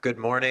Good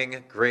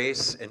morning.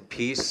 Grace and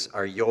peace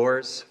are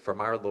yours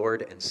from our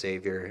Lord and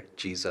Savior,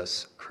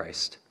 Jesus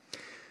Christ.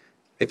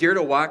 If you're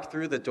to walk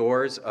through the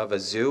doors of a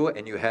zoo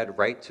and you head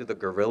right to the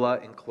gorilla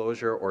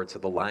enclosure or to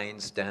the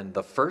lion's den,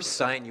 the first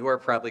sign you are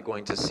probably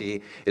going to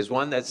see is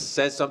one that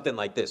says something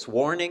like this: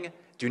 warning,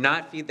 do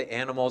not feed the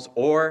animals,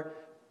 or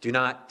do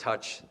not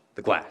touch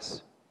the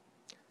glass.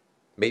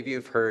 Maybe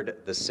you've heard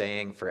the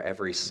saying, for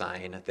every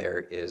sign there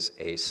is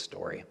a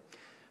story.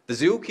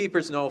 The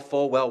zookeepers know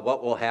full well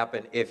what will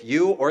happen if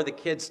you or the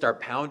kids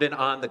start pounding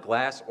on the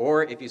glass,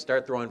 or if you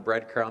start throwing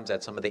breadcrumbs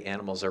at some of the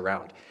animals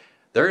around.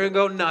 They're going to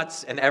go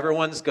nuts, and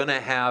everyone's going to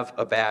have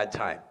a bad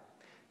time.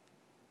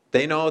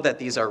 They know that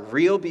these are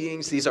real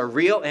beings, these are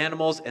real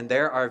animals, and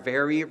there are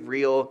very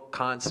real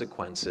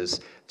consequences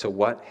to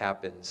what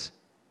happens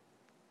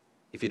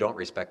if you don't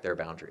respect their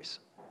boundaries.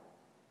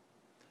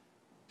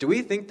 Do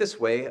we think this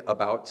way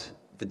about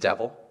the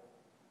devil?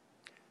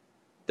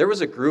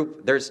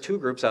 There's two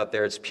groups out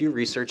there. It's Pew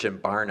Research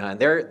and Barna, and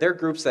they're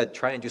groups that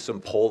try and do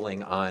some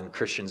polling on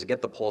Christians to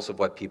get the pulse of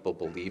what people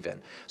believe in.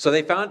 So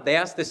they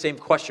asked the same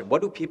question: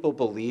 what do people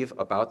believe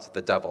about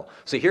the devil?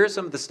 So here are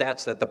some of the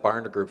stats that the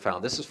Barna group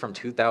found. This is from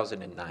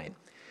 2009. It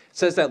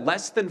says that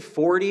less than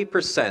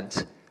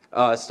 40%,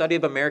 a study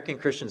of American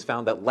Christians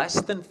found that less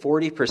than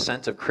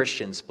 40% of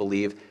Christians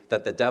believe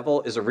that the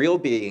devil is a real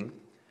being,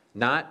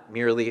 not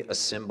merely a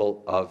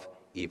symbol of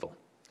evil.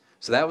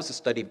 So that was a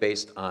study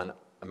based on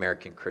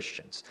American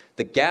Christians.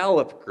 The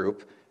Gallup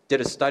group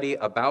did a study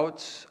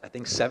about, I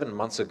think, 7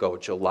 months ago,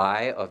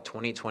 July of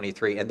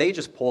 2023, and they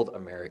just polled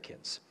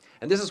Americans.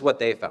 And this is what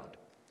they found.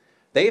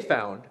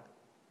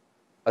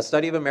 A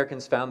study of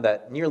Americans found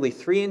that nearly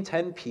 3 in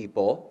 10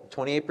 people,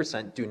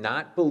 28%, do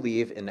not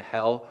believe in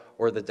hell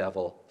or the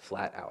devil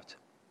flat out.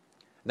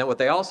 Now, what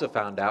they also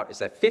found out is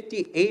that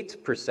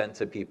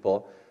 58% of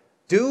people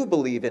do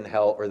believe in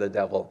hell or the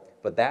devil,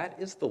 but that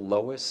is the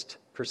lowest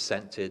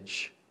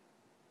percentage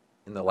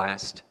in the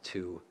last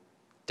 2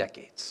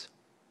 decades.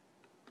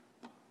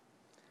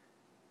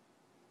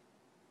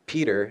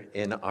 Peter,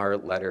 in our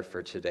letter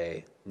for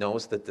today,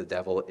 knows that the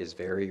devil is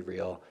very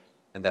real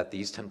and that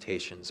these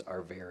temptations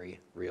are very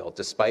real,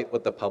 despite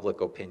what the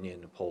public opinion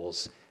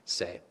polls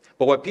say.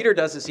 But what Peter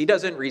does is he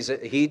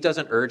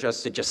doesn't urge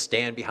us to just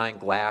stand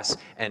behind glass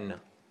and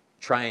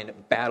try and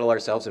battle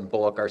ourselves and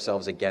bulwark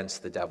ourselves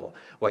against the devil.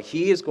 What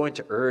he is going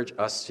to urge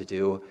us to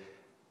do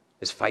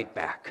is fight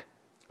back.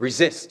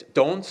 Resist.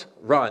 Don't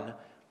run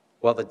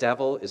while the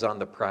devil is on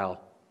the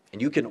prowl. And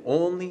you can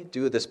only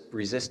do this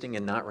resisting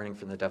and not running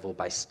from the devil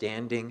by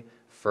standing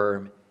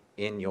firm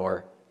in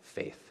your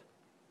faith.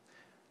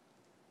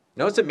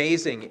 Now, it's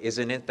amazing,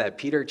 isn't it, that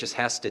Peter just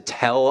has to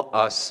tell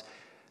us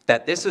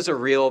that this is a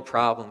real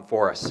problem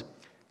for us.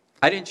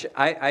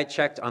 I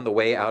checked on the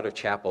way out of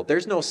chapel.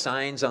 There's no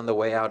signs on the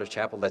way out of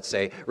chapel that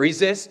say,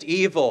 resist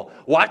evil,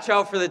 watch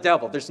out for the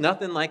devil. There's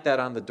nothing like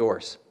that on the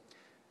doors.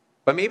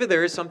 But maybe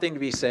there is something to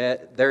be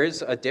said. There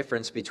is a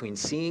difference between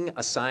seeing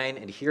a sign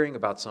and hearing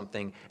about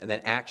something and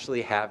then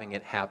actually having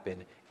it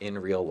happen in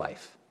real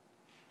life.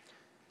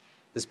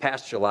 This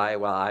past July,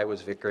 while I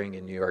was vicaring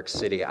in New York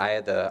City, I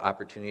had the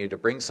opportunity to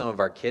bring some of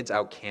our kids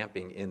out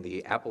camping in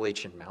the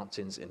Appalachian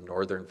Mountains in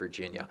Northern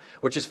Virginia,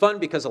 which is fun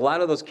because a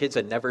lot of those kids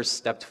had never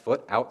stepped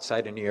foot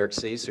outside of New York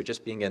City, so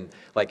just being in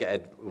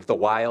the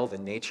wild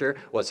and nature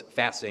was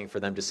fascinating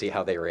for them to see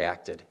how they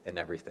reacted and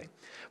everything.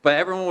 But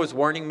everyone was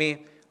warning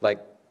me,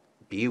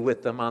 be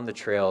with them on the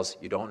trails.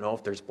 You don't know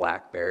if there's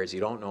black bears. You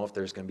don't know if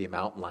there's going to be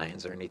mountain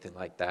lions or anything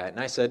like that. And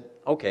I said,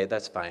 okay,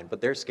 that's fine, but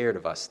they're scared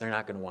of us. They're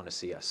not going to want to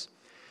see us.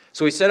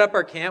 So we set up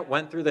our camp,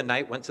 went through the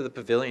night, went to the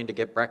pavilion to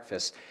get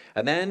breakfast.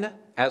 And then,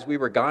 as we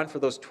were gone for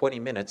those 20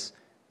 minutes,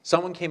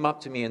 someone came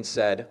up to me and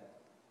said,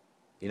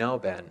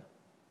 Ben,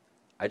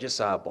 I just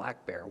saw a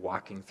black bear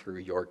walking through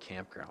your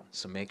campground,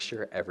 so make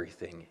sure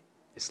everything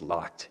is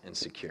locked and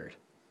secured.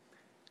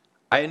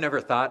 I had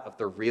never thought of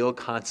the real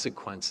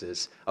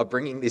consequences of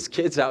bringing these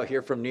kids out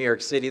here from New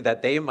York City,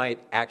 that they might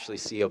actually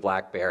see a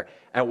black bear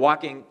and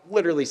walking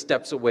literally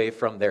steps away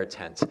from their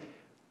tent.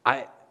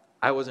 I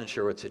wasn't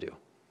sure what to do.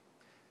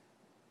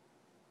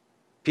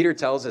 Peter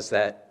tells us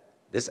that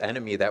this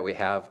enemy that we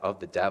have of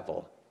the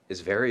devil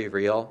is very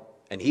real,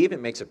 and he even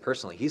makes it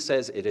personally. He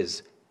says it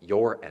is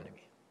your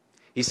enemy.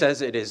 He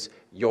says it is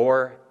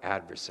your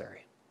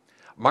adversary.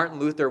 Martin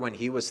Luther, when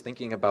he was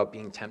thinking about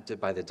being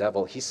tempted by the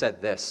devil, he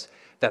said this,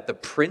 that the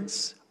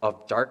prince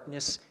of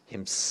darkness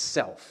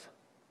himself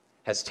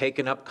has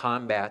taken up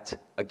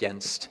combat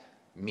against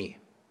me.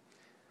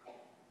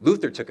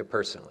 Luther took it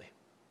personally.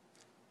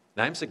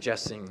 And I'm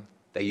suggesting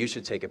that you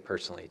should take it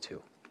personally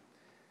too.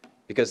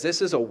 Because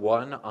this is a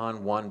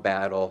one-on-one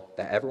battle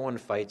that everyone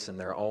fights in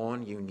their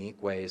own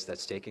unique ways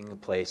that's taking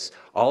place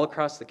all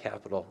across the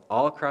capital,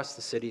 all across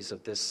the cities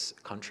of this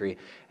country,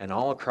 and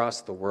all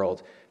across the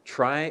world.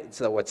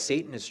 So what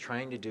Satan is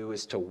trying to do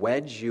is to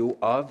wedge you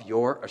of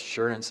your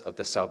assurance of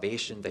the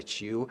salvation that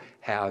you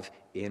have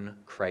in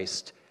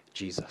Christ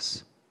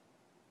Jesus.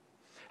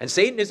 And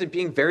Satan isn't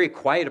being very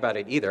quiet about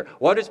it either.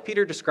 What does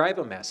Peter describe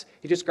him as?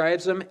 He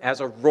describes him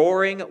as a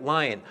roaring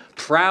lion,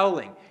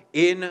 prowling,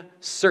 in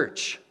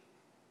search.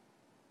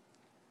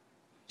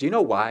 Do you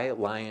know why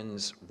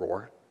lions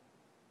roar?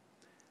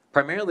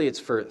 Primarily, it's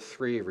for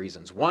three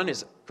reasons. One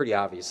is pretty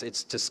obvious.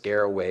 It's to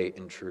scare away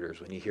intruders.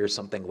 When you hear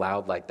something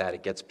loud like that,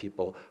 it gets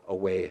people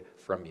away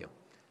from you.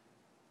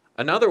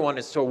 Another one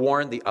is to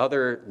warn the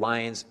other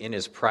lions in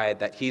his pride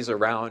that he's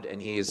around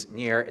and he's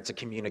near. It's a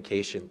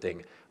communication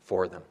thing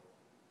for them.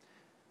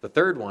 The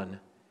third one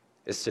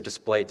is to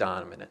display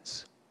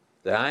dominance.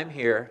 That I'm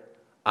here,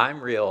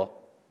 I'm real,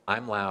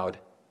 I'm loud,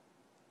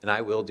 and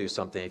I will do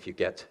something if you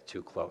get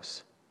too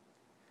close.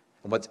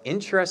 And what's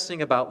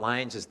interesting about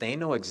lions is they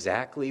know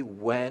exactly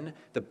when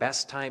the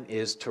best time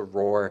is to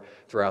roar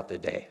throughout the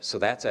day. So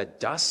that's at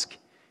dusk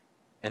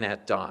and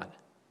at dawn.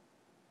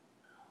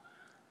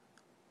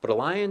 But a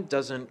lion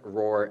doesn't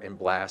roar and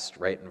blast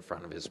right in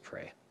front of his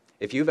prey.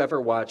 If you've ever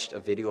watched a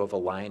video of a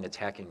lion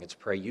attacking its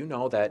prey, you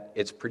know that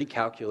it's pretty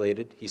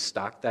calculated. He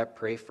stalked that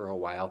prey for a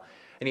while,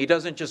 and he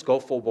doesn't just go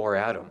full bore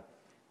at him.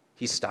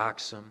 He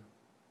stalks him,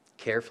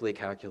 carefully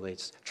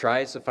calculates,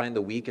 tries to find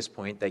the weakest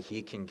point that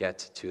he can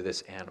get to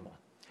this animal.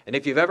 And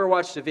if you've ever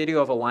watched a video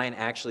of a lion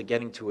actually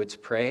getting to its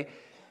prey,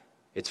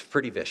 it's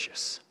pretty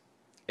vicious.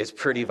 It's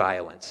pretty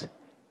violent.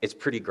 It's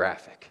pretty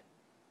graphic.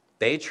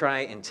 They try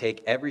and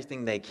take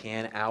everything they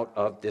can out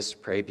of this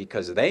prey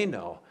because they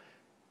know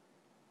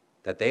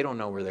that they don't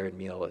know where their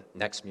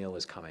next meal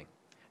is coming.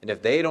 And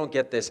if they don't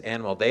get this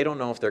animal, they don't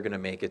know if they're going to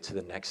make it to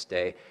the next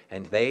day.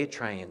 And they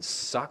try and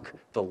suck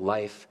the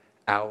life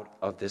out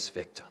of this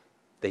victim.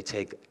 They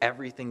take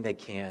everything they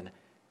can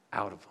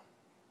out of them.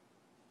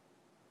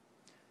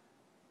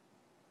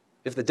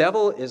 If the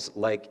devil is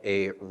like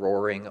a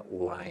roaring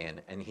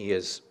lion and he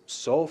is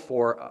so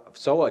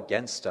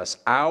against us,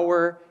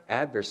 our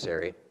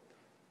adversary,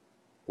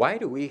 why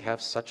do we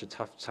have such a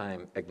tough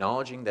time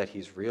acknowledging that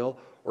he's real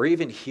or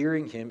even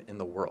hearing him in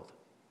the world?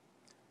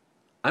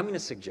 I'm going to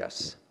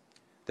suggest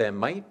that it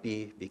might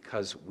be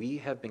because we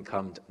have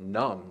become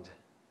numbed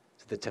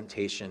to the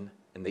temptation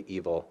and the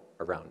evil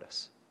around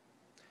us.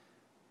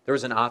 There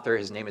was an author,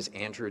 his name is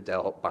Andrew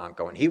Del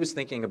Banco, and he was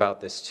thinking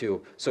about this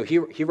too. So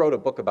he wrote a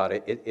book about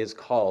it. It is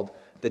called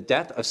The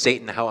Death of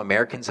Satan, How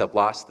Americans Have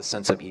Lost the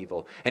Sense of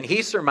Evil. And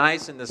he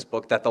surmised in this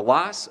book that the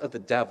loss of the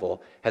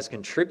devil has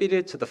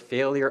contributed to the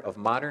failure of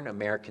modern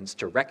Americans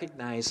to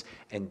recognize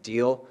and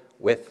deal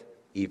with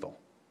evil.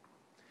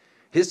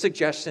 His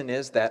suggestion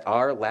is that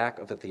our lack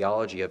of a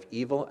theology of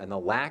evil and the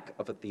lack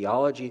of a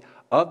theology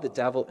of the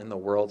devil in the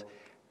world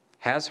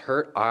has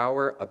hurt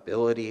our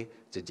ability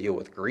to deal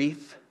with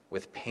grief,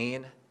 with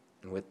pain,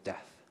 and with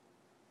death.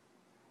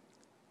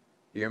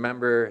 You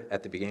remember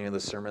at the beginning of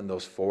the sermon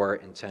those 4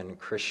 in 10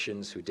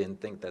 Christians who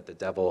didn't think that the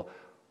devil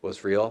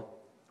was real?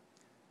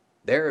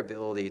 Their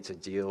ability to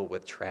deal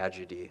with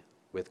tragedy,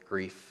 with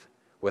grief,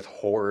 with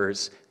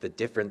horrors, the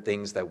different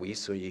things that we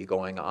see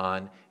going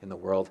on in the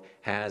world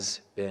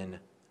has been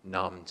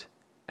numbed.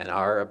 And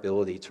our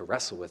ability to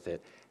wrestle with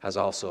it has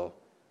also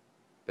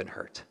been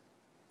hurt.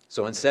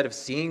 So instead of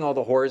seeing all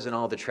the horrors and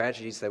all the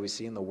tragedies that we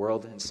see in the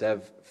world, instead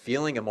of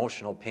feeling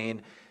emotional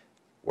pain,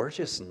 we're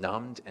just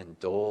numbed and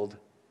dulled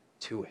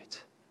to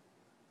it.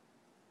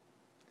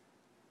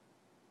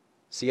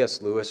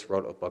 C.S. Lewis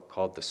wrote a book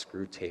called The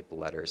Screwtape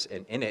Letters,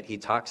 and in it he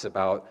talks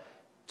about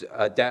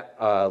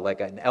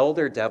like an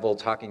elder devil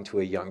talking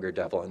to a younger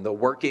devil and the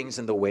workings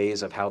and the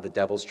ways of how the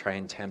devils try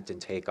and tempt and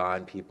take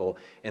on people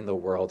in the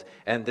world.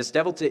 And this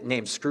devil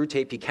named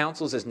Screwtape, he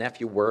counsels his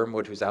nephew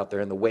Wormwood, who's out there,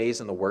 in the ways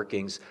and the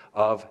workings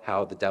of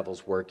how the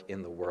devils work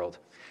in the world.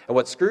 And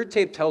what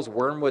Screwtape tells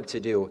Wormwood to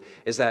do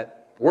is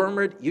that,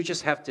 Wormwood, you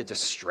just have to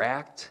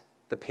distract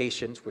the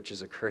patient, which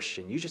is a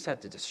Christian. You just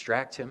have to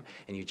distract him,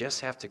 and you just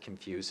have to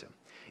confuse him.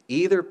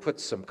 Either put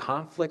some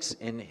conflicts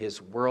in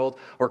his world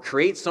or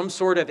create some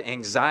sort of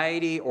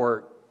anxiety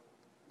or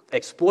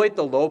exploit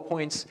the low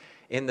points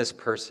in this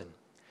person.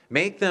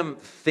 Make them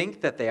think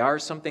that they are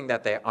something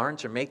that they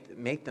aren't, or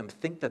make them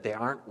think that they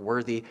aren't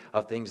worthy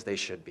of things they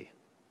should be.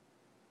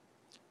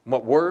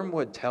 What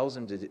Wormwood tells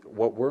him to do,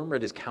 what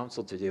Wormwood is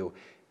counseled to do,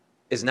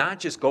 is not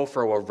just go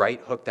for a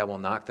right hook that will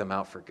knock them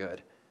out for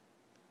good.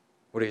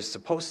 What he's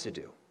supposed to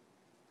do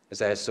is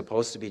that it's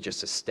supposed to be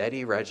just a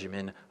steady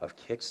regimen of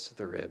kicks to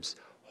the ribs,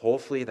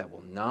 hopefully that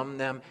will numb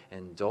them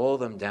and dull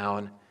them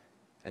down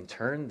and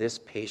turn this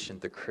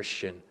patient, the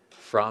Christian,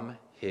 from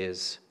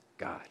his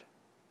God.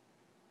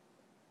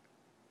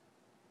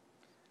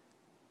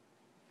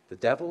 The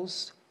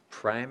devil's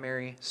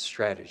primary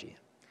strategy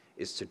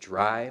is to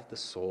drive the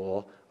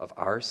soul of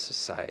our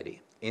society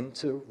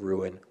into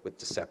ruin with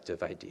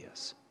deceptive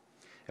ideas.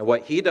 And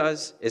what he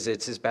does is,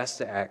 it's his best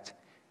to act,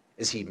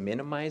 is he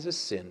minimizes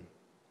sin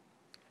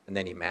and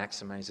then he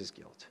maximizes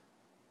guilt.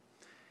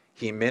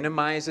 He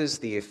minimizes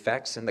the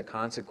effects and the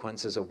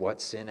consequences of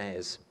what sin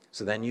is,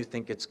 so then you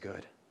think it's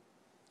good.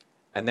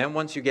 And then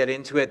once you get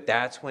into it,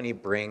 that's when he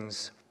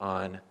brings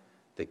on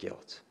the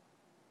guilt.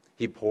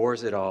 He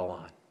pours it all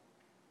on.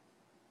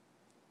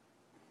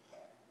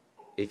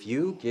 If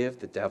you give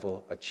the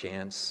devil a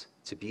chance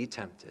to be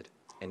tempted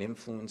and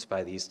influenced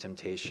by these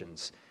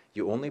temptations,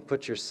 you only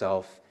put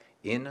yourself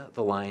in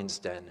the lion's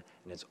den,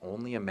 and it's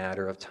only a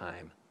matter of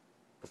time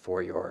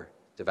before you're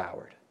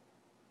devoured.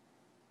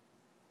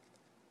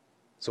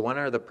 So when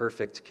are the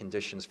perfect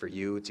conditions for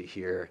you to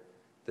hear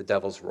the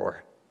devil's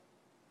roar?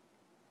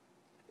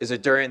 Is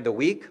it during the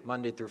week,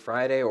 Monday through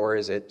Friday, or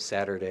is it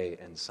Saturday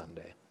and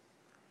Sunday?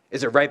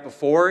 Is it right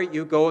before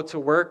you go to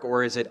work,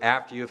 or is it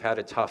after you've had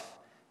a tough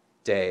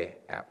day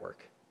at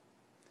work?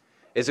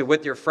 Is it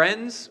with your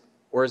friends,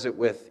 or is it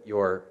with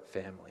your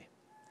family?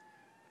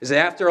 Is it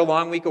after a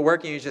long week of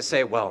work and you just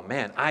say, well,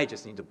 man, I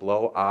just need to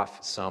blow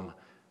off some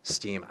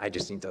steam. I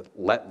just need to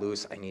let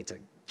loose. I need to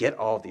get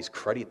all of these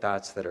cruddy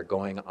thoughts that are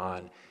going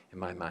on in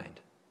my mind.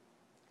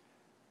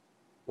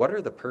 What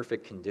are the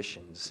perfect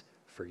conditions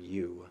for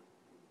you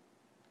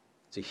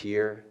to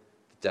hear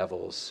the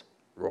devil's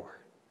roar?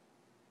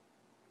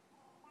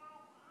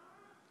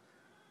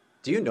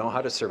 Do you know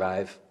how to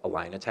survive a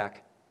lion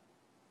attack?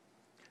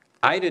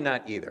 I did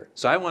not either.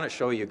 So I want to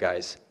show you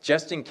guys,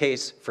 just in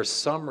case for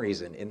some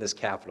reason in this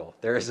capital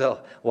there is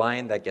a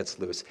lion that gets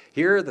loose.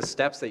 Here are the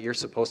steps that you're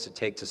supposed to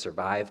take to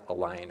survive a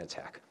lion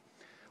attack.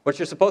 What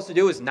you're supposed to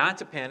do is not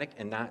to panic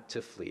and not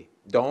to flee.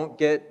 Don't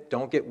get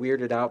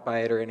weirded out by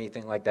it or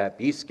anything like that.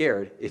 Be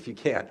scared if you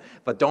can,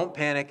 but don't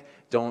panic,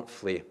 don't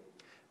flee.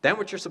 Then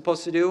what you're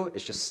supposed to do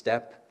is just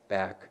step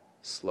back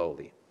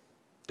slowly.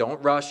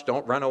 Don't rush,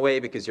 don't run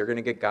away because you're going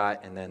to get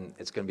got and then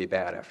it's going to be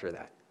bad after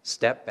that.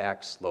 Step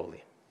back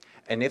slowly.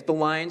 And if the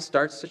lion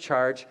starts to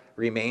charge,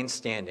 remain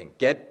standing.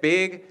 Get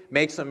big,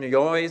 make some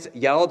noise,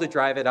 yell to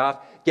drive it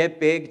off. Get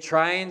big,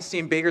 try and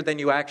seem bigger than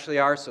you actually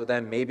are, so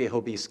then maybe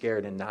he'll be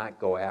scared and not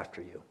go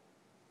after you.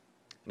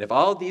 And if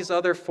all these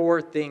other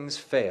 4 things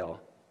fail,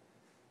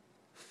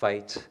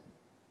 fight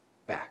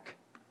back.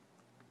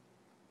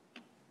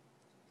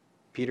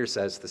 Peter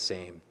says the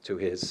same to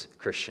his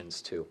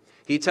Christians too.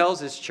 He tells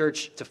his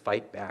church to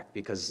fight back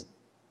because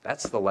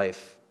that's the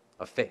life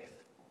of faith.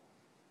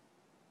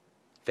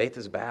 Faith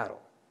is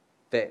battle.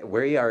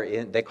 We are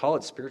in, they call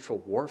it spiritual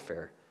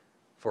warfare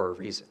for a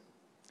reason.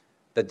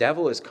 The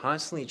devil is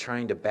constantly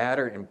trying to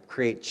batter and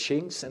create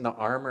chinks in the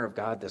armor of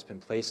God that's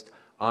been placed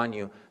on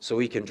you so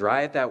he can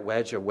drive that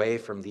wedge away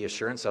from the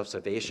assurance of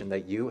salvation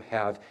that you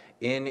have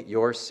in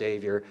your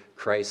Savior,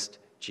 Christ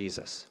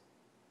Jesus.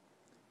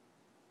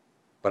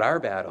 But our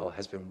battle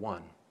has been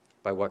won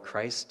by what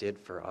Christ did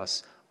for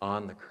us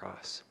on the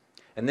cross.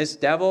 And this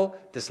devil,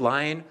 this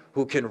lion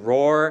who can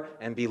roar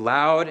and be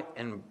loud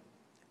and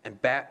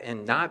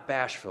not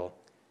bashful,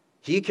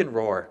 he can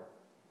roar.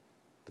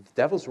 But the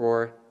devil's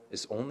roar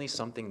is only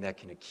something that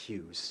can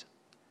accuse,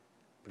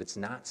 but it's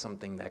not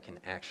something that can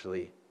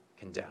actually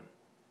condemn.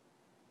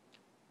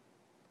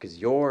 Because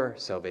your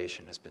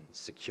salvation has been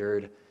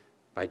secured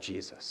by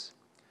Jesus.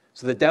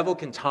 So the devil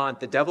can taunt,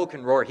 the devil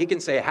can roar. He can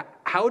say,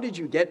 how did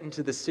you get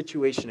into this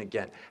situation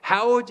again?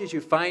 How did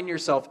you find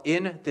yourself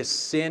in this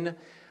sin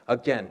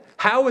again?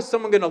 How is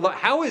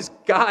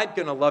God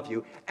going to love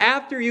you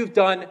after you've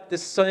done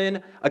this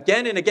sin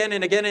again and again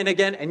and again and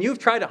again, and you've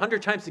tried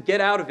 100 times to get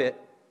out of it?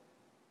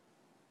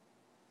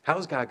 How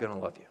is God going to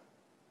love you?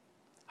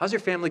 How's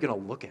your family going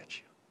to look at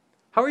you?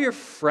 How are your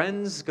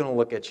friends going to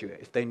look at you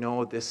if they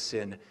know this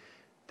sin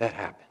that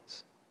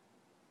happens?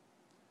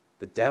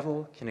 The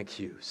devil can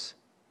accuse,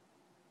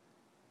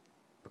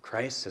 but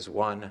Christ has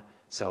won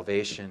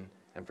salvation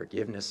and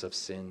forgiveness of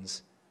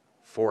sins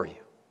for you.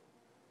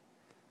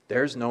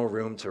 There's no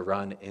room to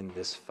run in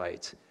this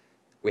fight.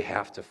 We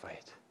have to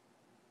fight.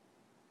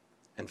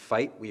 And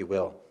fight we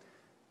will.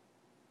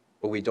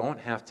 But we don't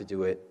have to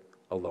do it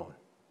alone.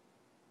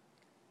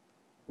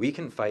 We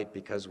can fight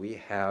because we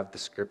have the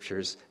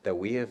scriptures that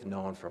we have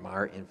known from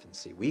our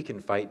infancy. We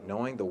can fight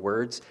knowing the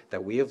words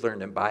that we have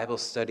learned in Bible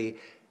study,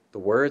 the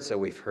words that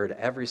we've heard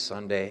every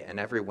Sunday and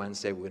every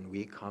Wednesday when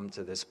we come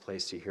to this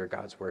place to hear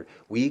God's word.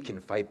 We can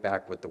fight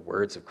back with the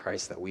words of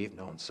Christ that we've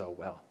known so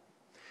well.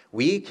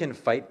 We can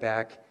fight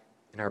back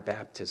in our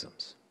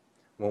baptisms,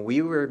 when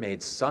we were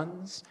made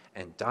sons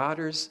and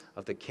daughters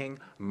of the King,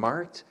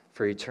 marked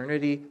for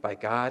eternity by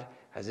God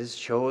as his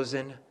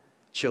chosen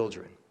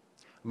children.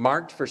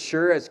 Marked for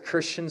sure as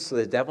Christians so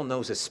the devil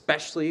knows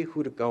especially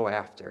who to go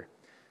after,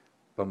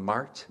 but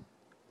marked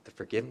with the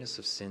forgiveness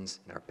of sins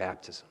in our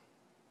baptism.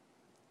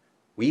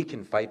 We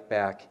can fight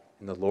back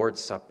in the Lord's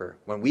Supper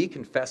when we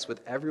confess with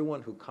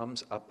everyone who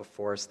comes up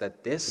before us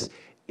that this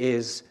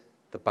is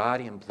the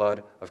body and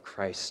blood of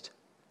Christ,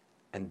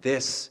 and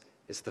this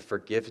is the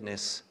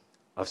forgiveness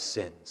of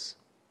sins.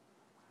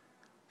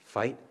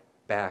 Fight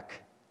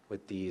back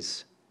with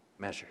these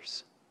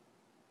measures.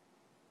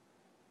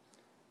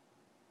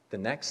 The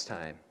next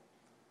time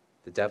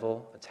the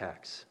devil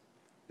attacks,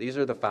 these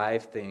are the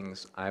 5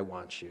 things I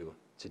want you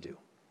to do.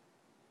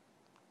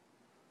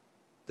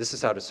 This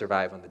is how to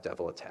survive when the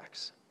devil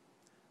attacks.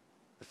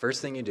 The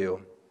first thing you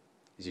do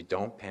is you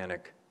don't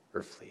panic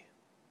or flee.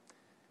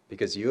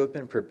 Because you have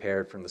been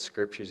prepared from the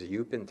scriptures that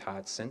you've been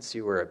taught since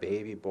you were a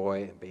baby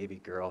boy and baby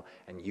girl,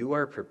 and you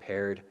are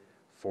prepared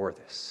for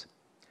this.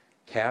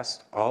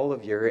 Cast all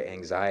of your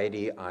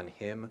anxiety on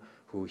him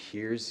who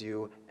hears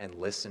you and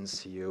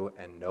listens to you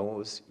and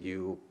knows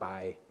you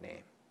by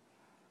name.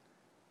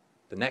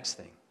 The next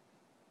thing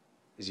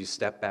is you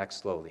step back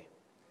slowly.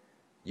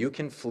 You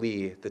can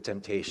flee the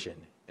temptation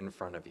in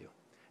front of you.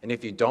 And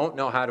if you don't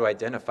know how to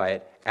identify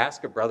it,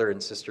 ask a brother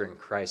and sister in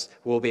Christ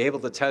who will be able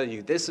to tell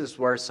you, this is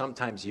where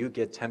sometimes you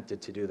get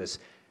tempted to do this.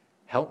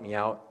 Help me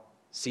out.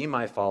 See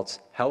my faults.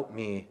 Help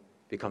me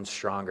become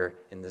stronger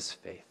in this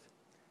faith.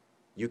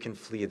 You can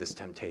flee this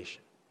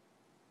temptation.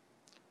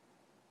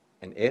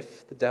 And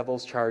if the devil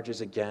charges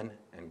again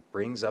and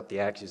brings up the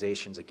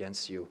accusations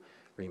against you,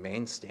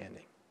 remain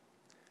standing.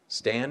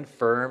 Stand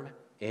firm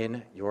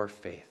in your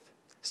faith.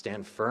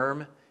 Stand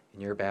firm in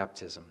your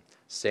baptism.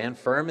 Stand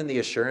firm in the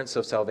assurance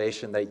of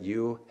salvation that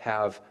you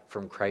have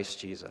from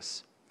Christ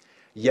Jesus.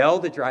 Yell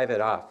to drive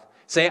it off.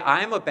 Say,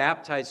 I am a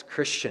baptized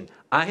Christian.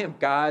 I am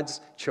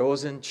God's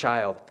chosen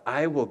child.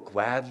 I will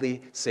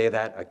gladly say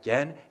that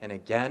again and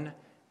again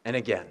and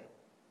again.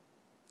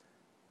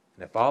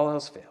 And if all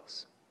else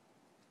fails,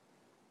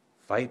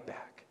 fight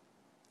back.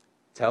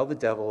 Tell the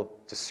devil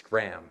to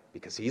scram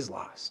because he's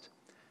lost.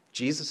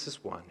 Jesus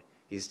has won.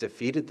 He's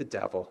defeated the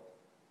devil.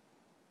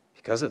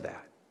 Because of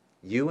that,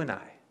 you and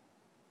I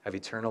have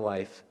eternal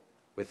life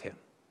with him.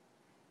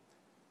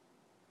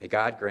 May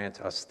God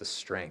grant us the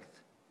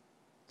strength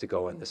to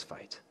go in this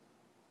fight.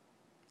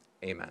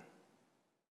 Amen.